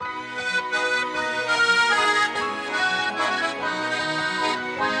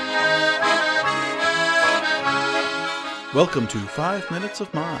Welcome to 5 Minutes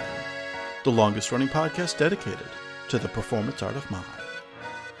of Mime, the longest running podcast dedicated to the performance art of mime.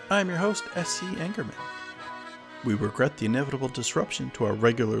 I am your host, S.C. Engerman. We regret the inevitable disruption to our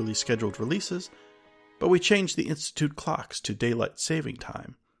regularly scheduled releases, but we changed the Institute clocks to daylight saving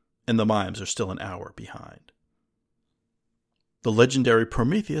time, and the mimes are still an hour behind. The legendary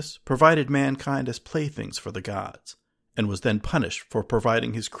Prometheus provided mankind as playthings for the gods, and was then punished for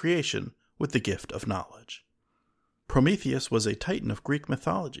providing his creation with the gift of knowledge. Prometheus was a titan of Greek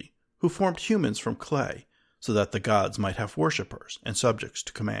mythology who formed humans from clay so that the gods might have worshippers and subjects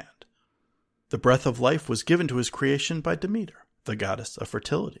to command. The breath of life was given to his creation by Demeter, the goddess of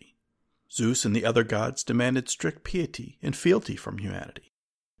fertility. Zeus and the other gods demanded strict piety and fealty from humanity,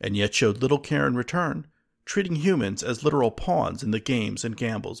 and yet showed little care in return, treating humans as literal pawns in the games and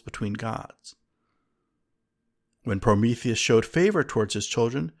gambles between gods. When Prometheus showed favor towards his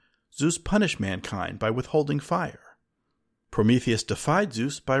children, Zeus punished mankind by withholding fire. Prometheus defied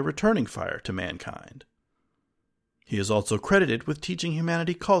Zeus by returning fire to mankind. He is also credited with teaching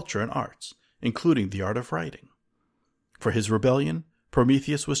humanity culture and arts, including the art of writing. For his rebellion,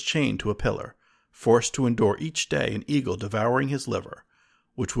 Prometheus was chained to a pillar, forced to endure each day an eagle devouring his liver,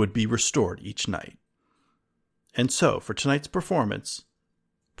 which would be restored each night. And so, for tonight's performance,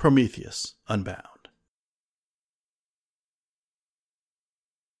 Prometheus Unbound.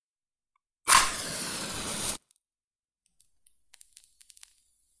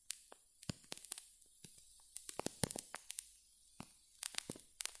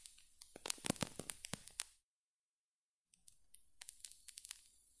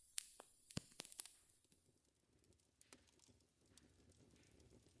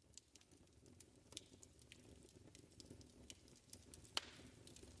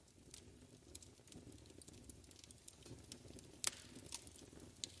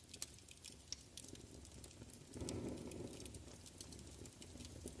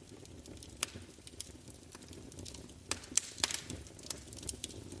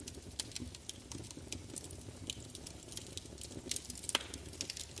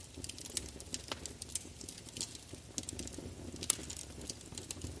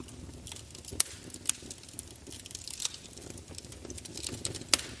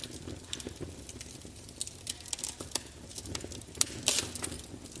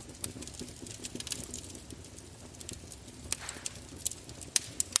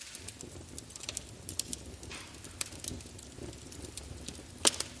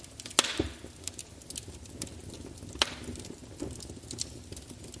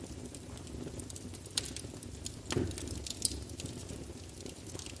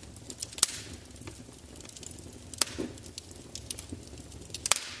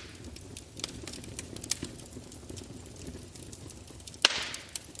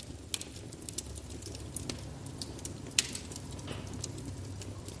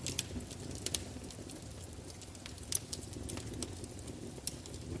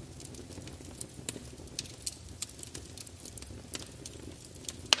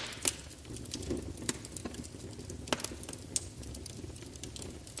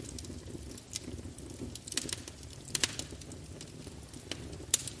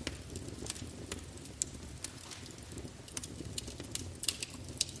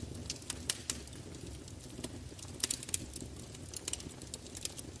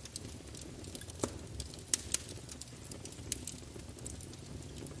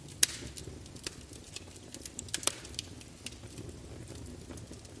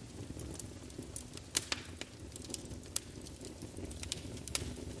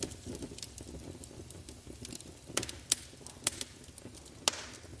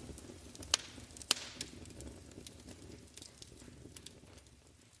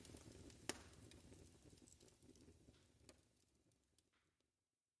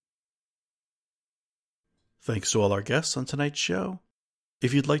 Thanks to all our guests on tonight's show.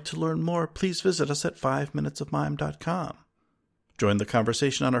 If you'd like to learn more, please visit us at 5minutesofmime.com. Join the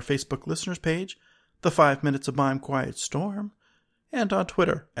conversation on our Facebook listeners page, the 5 Minutes of Mime Quiet Storm, and on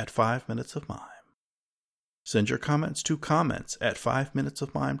Twitter at 5 Minutes of Mime. Send your comments to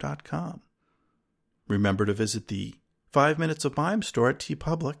comments@5minutesofmime.com. Remember to visit the 5 Minutes of Mime store at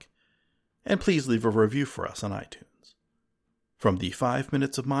TeePublic, and please leave a review for us on iTunes. From the 5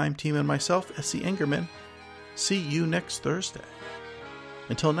 Minutes of Mime team and myself, S.C. Engerman, see you next Thursday.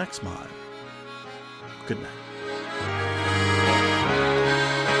 Until next mime, good night.